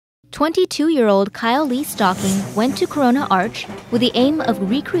22-year-old Kyle Lee Stocking went to Corona Arch with the aim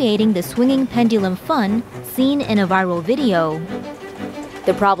of recreating the swinging pendulum fun seen in a viral video.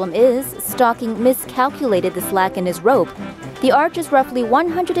 The problem is, Stocking miscalculated the slack in his rope. The arch is roughly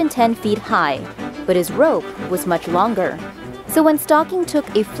 110 feet high, but his rope was much longer. So when Stocking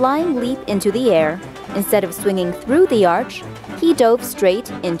took a flying leap into the air, instead of swinging through the arch, he dove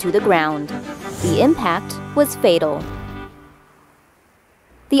straight into the ground. The impact was fatal.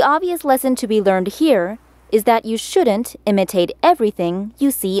 The obvious lesson to be learned here is that you shouldn't imitate everything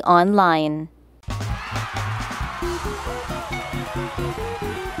you see online.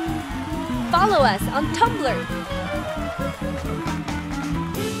 Follow us on Tumblr,